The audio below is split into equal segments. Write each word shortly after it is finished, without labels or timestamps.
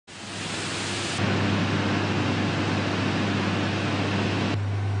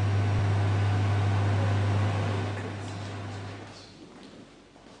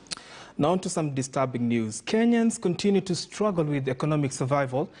Now on to some disturbing news. Kenyans continue to struggle with economic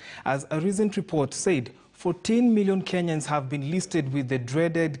survival, as a recent report said 14 million Kenyans have been listed with the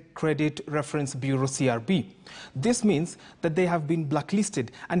dreaded Credit Reference Bureau CRB. This means that they have been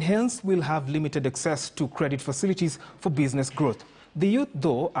blacklisted and hence will have limited access to credit facilities for business growth. The youth,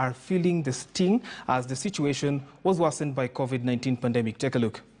 though, are feeling the sting as the situation was worsened by COVID-19 pandemic. Take a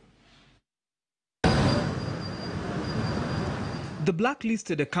look. The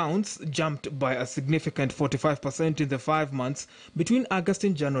blacklisted accounts jumped by a significant 45% in the 5 months between August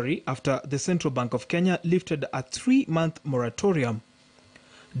and January after the Central Bank of Kenya lifted a 3-month moratorium.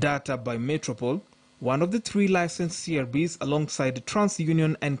 Data by Metropole, one of the 3 licensed CRBs alongside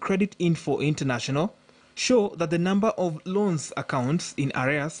TransUnion and Credit Info International, show that the number of loans accounts in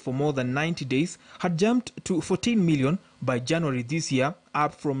arrears for more than 90 days had jumped to 14 million by January this year,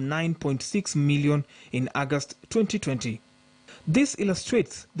 up from 9.6 million in August 2020. This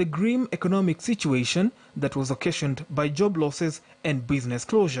illustrates the grim economic situation that was occasioned by job losses and business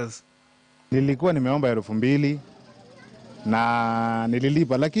closures. Nilikuwa nimeomba 2,000 na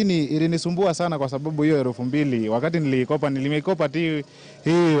nililipa, lakini ilinisumbua sana kwa sababu hiyo 2,000 wakati nilimikopa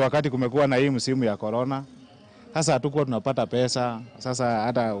hii wakati kumekuwa na hii msimu ya corona. Sasa hatukuwa tunapata pesa. Sasa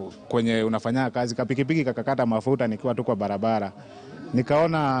hata kwenye unafanya kazi kapikipiki kakakata mafuta nikiwa tu kwa barabara.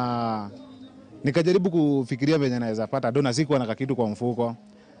 Nikajaribu kufikiria venye naweza pata dona, sikuwa na kitu kwa mfuko.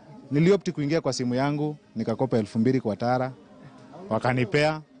 Niliopti kuingia kwa simu yangu, nikakopa 2,000 kwa Tara.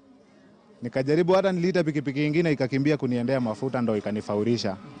 Wakanipea. Nikajaribu hata nilita pikipiki nyingine ikakimbia kuniendea mafuta ndo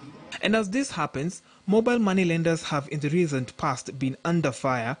ikanifaurisha. And as this happens, mobile money lenders have in the recent past been under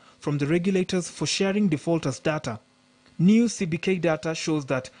fire from the regulators for sharing defaulters' data. New CBK data shows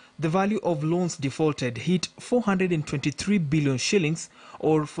that the value of loans defaulted hit 423 billion shillings,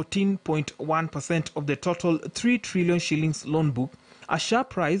 or 14.1% of the total 3 trillion shillings loan book, a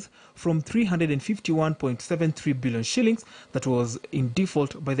sharp rise from 351.73 billion shillings that was in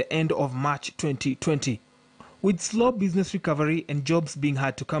default by the end of March 2020. With slow business recovery and jobs being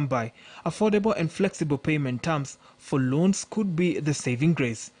hard to come by, affordable and flexible payment terms for loans could be the saving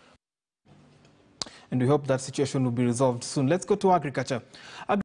grace. And we hope that situation will be resolved soon. Let's go to agriculture.